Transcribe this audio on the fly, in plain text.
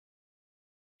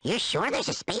You're sure there's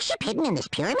a spaceship hidden in this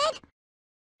pyramid?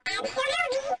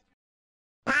 Absolutely.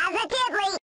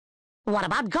 Positively. What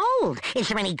about gold? Is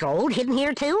there any gold hidden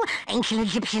here too? Ancient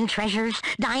Egyptian treasures,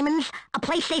 diamonds, a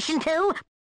PlayStation 2?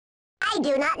 I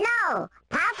do not know.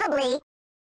 Possibly.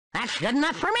 That's good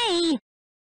enough for me.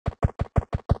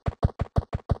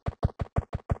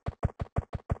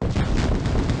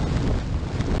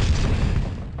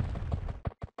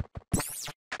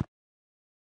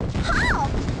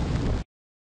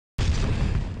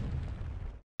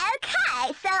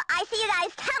 So I see you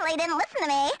guys totally didn't listen to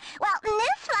me. Well,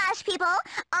 newsflash, people.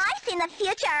 I've seen the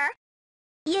future.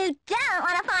 You don't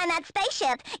want to find that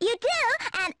spaceship. You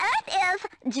do, and Earth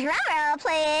is... Drumroll,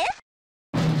 please.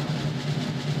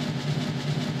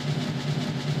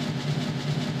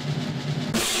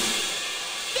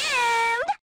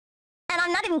 Doomed! And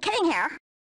I'm not even kidding here.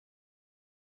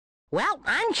 Well,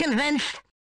 I'm convinced.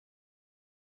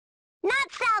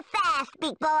 Not so fast,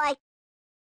 big boy.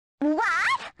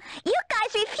 What? You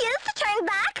guys refuse to turn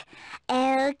back?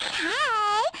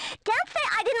 Okay. Don't say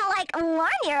I didn't, warn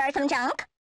you or some junk.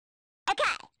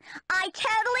 Okay. I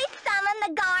totally summoned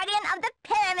the guardian of the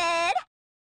pyramid.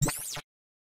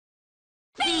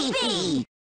 Fifi!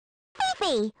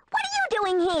 Fifi, what are you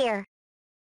doing here?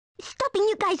 Stopping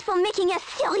you guys from making a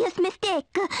serious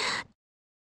mistake.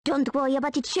 Don't worry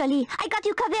about it, Shirley. I got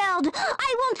you covered.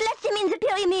 I won't let them in the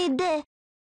pyramid.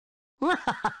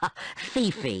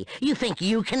 Fifi, you think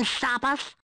you can stop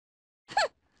us?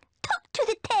 Talk to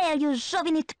the tail, you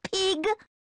chauvinist pig.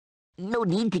 No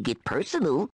need to get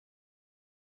personal.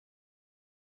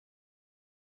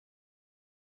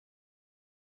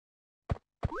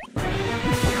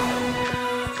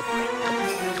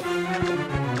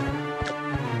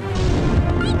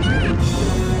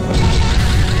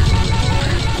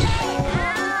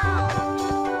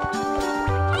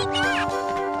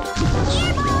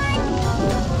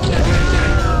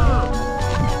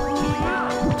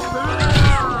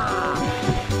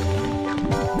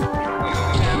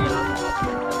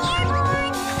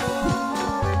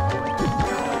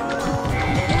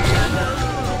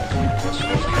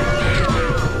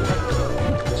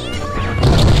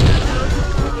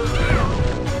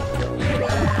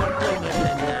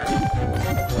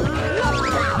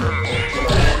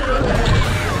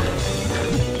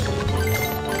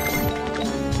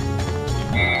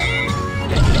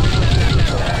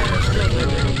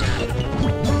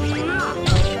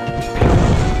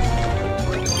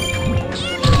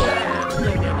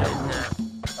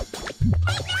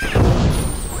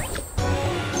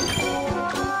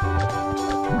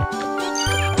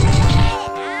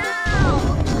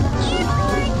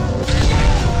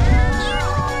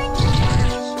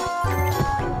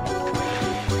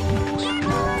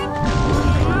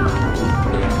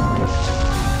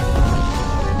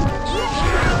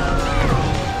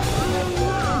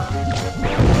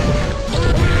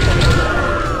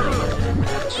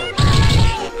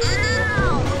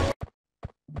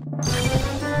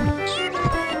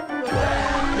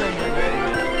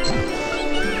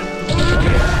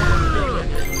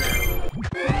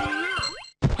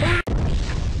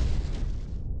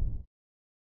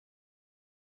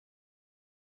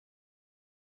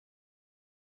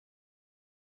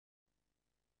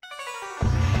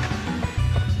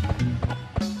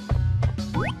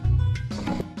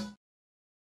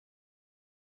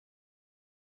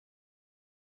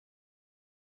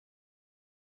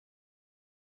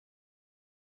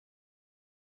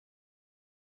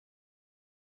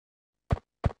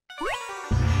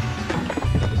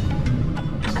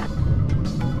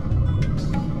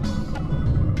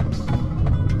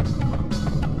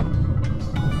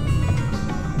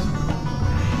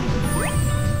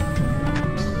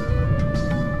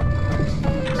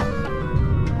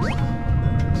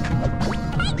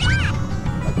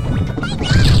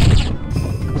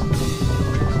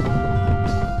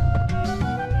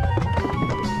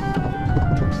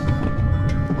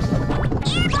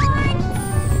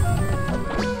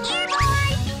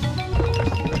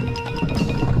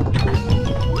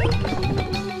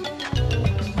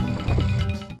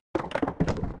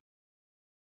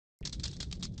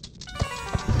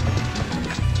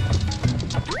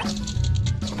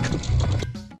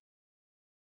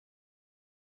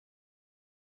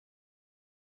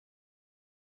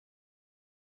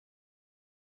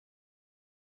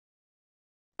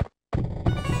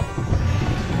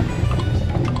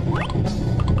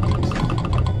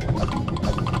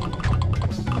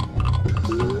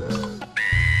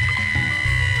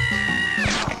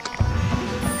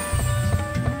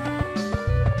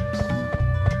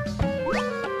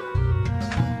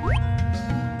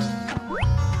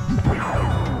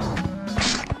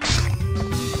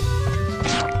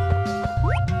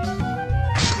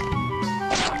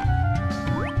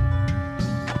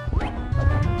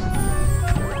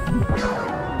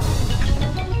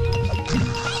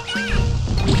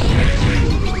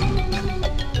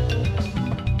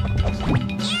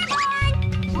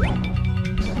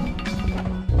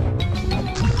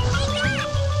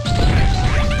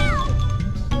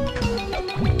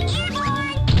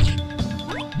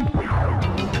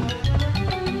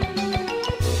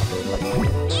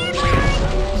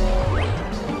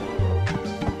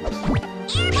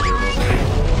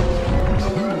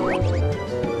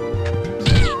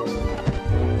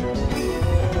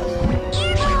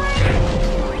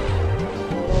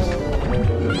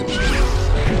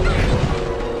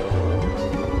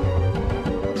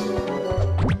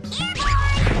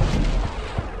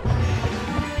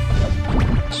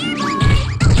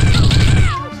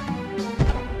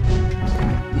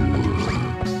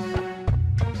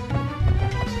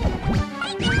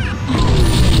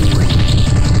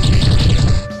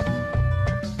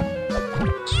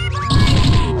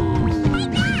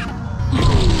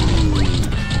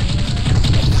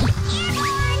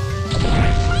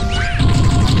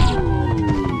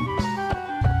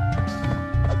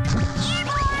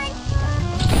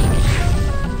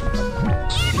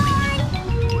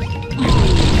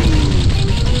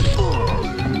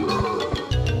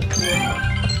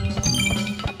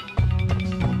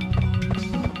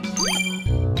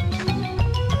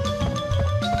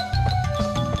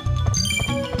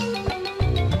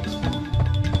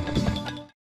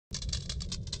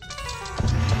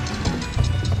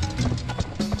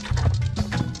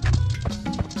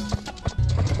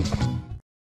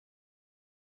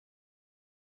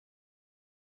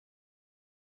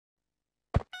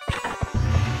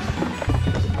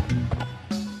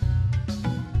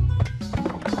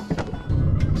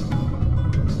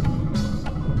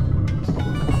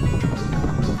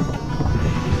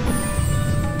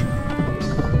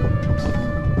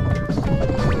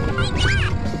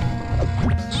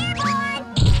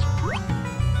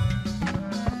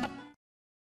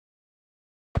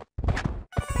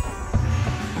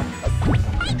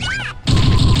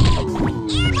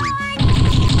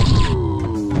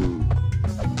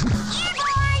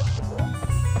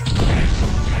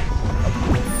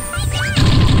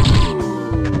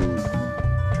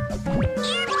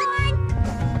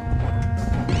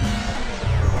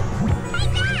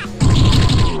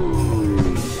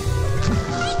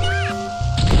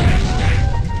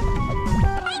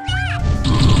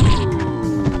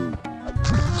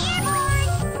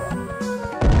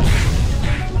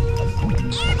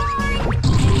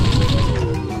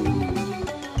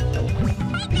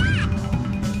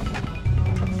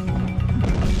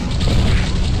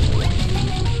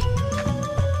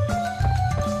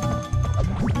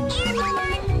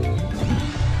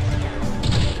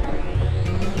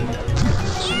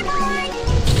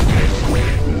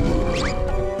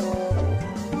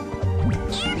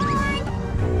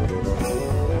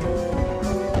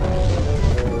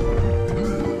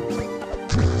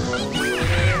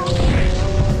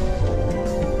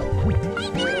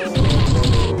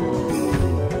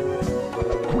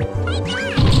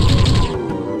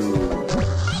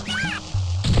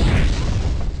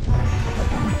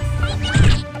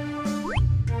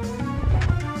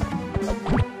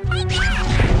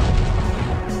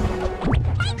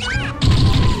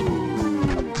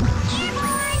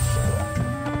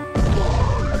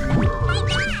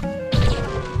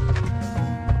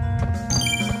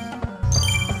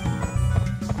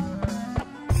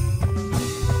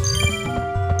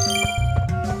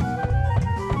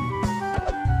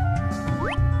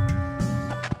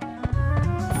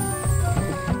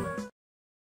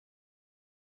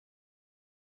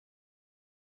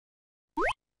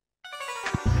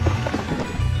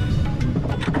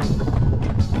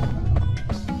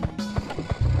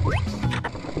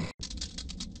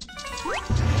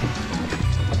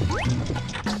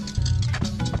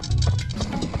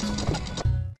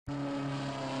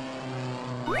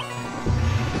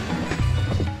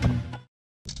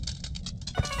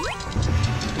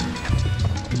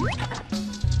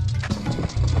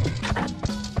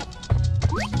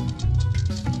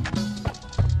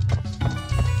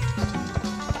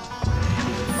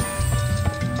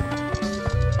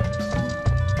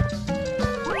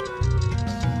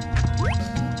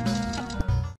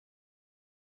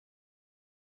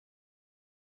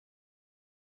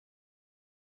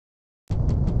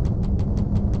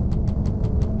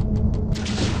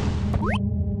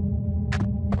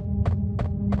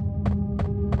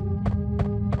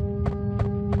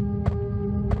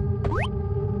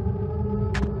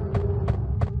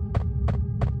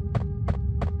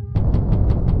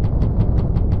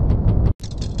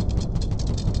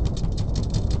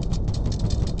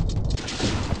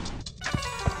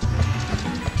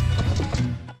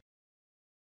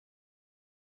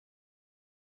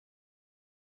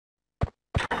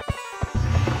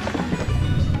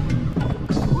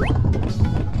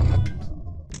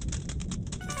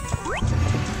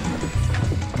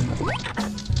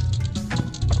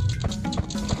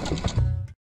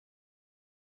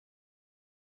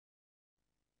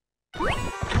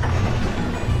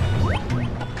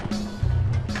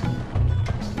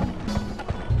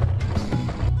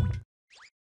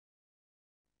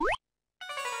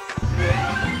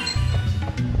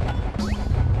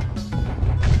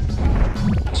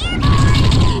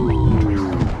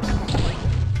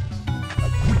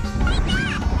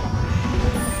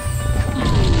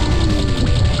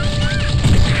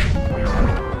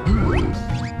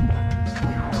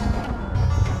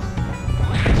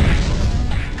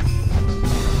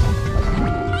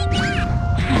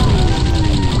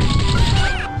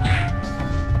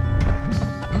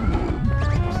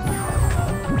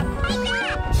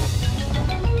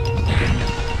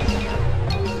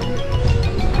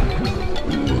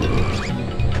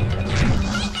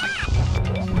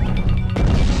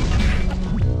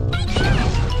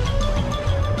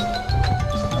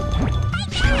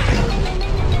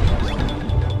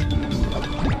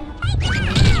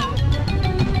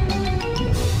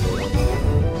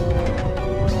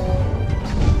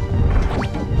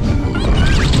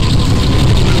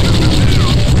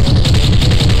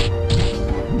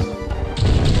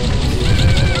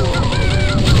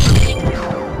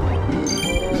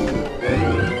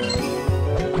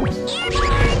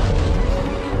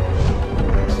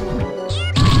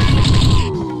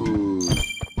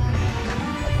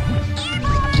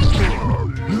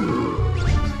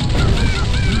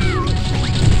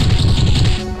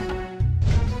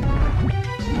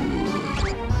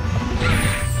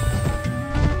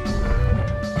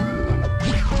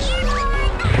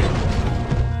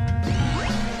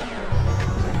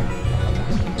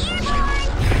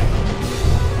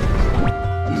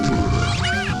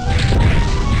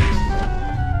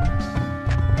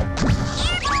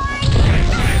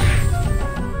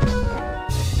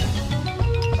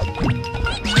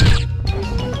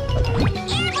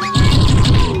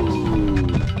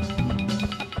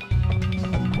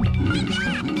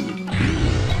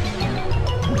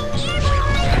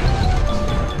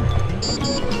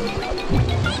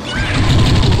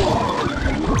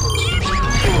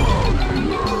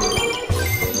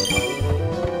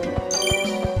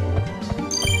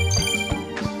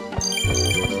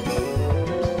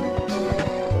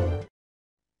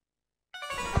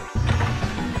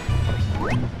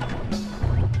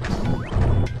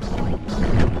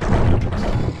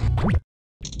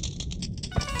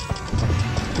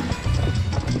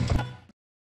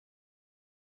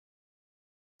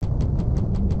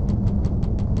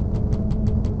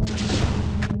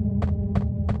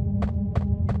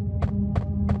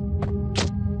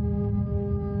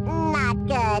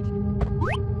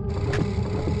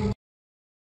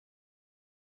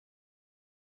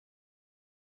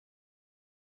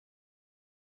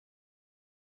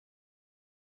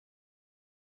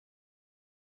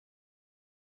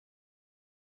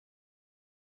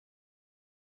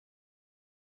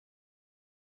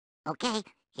 Okay,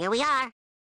 here we are.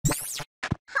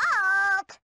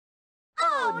 Halt!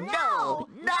 Oh no,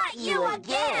 not you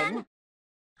again!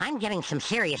 I'm getting some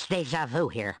serious deja vu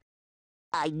here.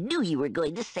 I knew you were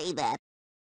going to say that.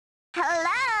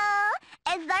 Hello?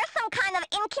 Is there some kind of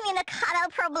incommunicado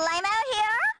problemo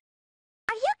here?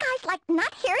 Are you guys, like,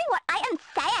 not hearing what I am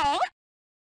saying?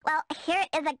 Well, here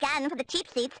it is again for the cheap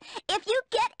seats. If you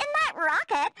get in that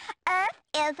rocket, Earth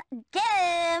is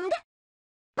doomed.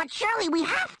 But surely we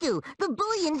have to! The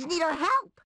billions need our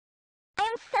help! I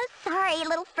am so sorry,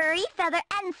 little furry, feather,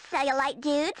 and cellulite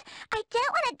dudes. I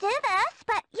don't want to do this,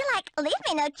 but you, like, leave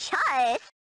me no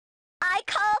choice. I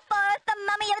call forth the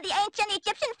mummy of the ancient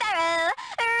Egyptian pharaoh,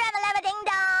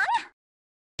 Ramalama-Ding-Dong.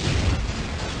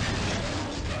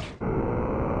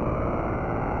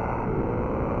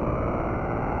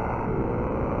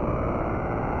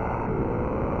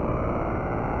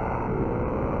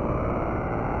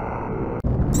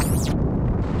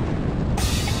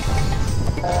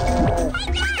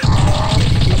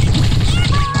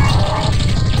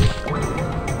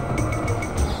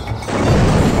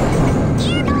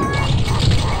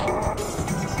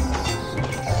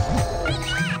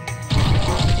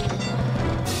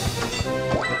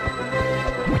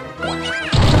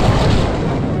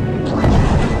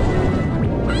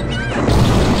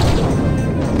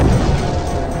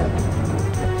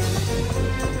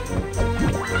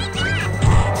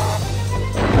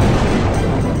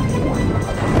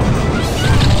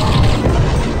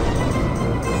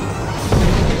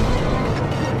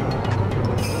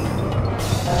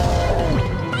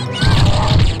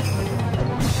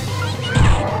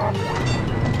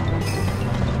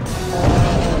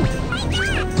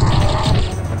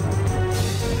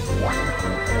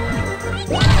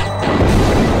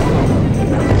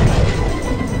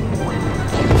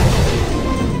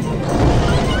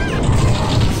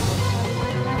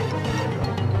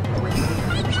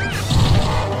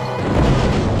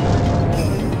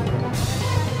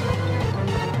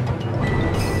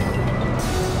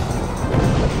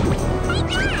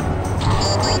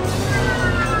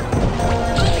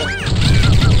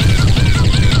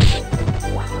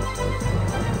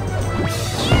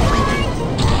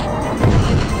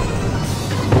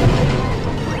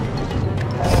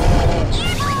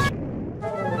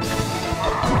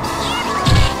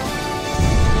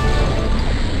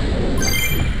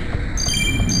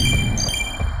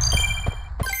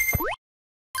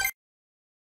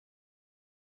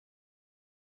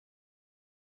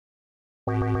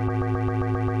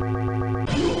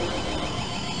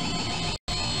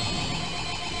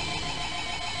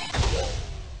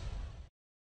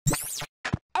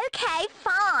 Okay,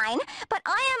 fine, but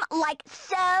I am, like,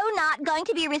 so not going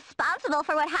to be responsible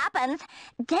for what happens.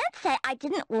 Dad said I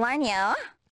didn't warn you.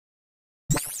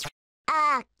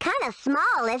 Kind of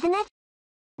small, isn't it?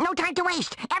 No time to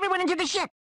waste! Everyone into the ship!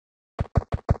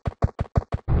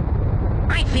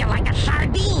 I feel like a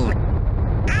sardine!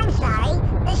 I'm sorry.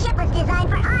 The ship was designed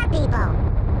for our people.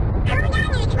 Hold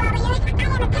on, you 12-years. I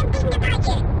am attempting to touch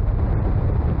it.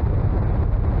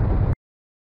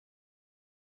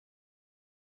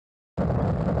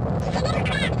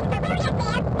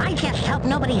 I just hope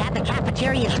nobody had the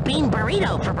cafeteria's bean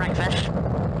burrito for breakfast.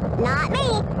 Not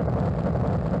me.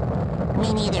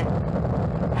 Me neither.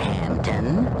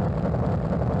 Hampton?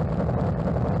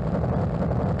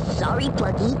 Sorry,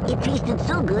 Plucky. It tasted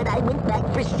so good I went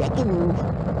back for seconds.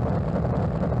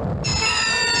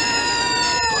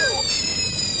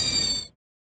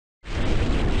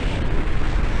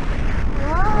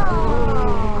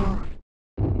 Whoa.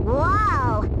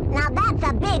 Whoa. Now that's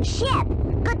a big ship.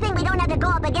 Good thing we don't have to go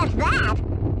up against that.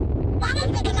 That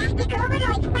is the Galactic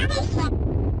Overlord's mothership.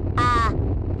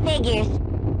 Figures.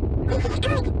 This is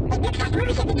good. It looks like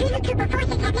most of the Diesel Trooper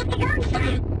forces have left the Gold Star.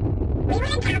 We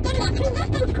will encounter less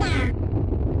resistance now.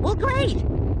 Well, great!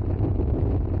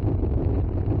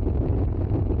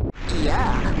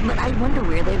 Yeah, but I wonder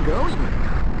where they're going.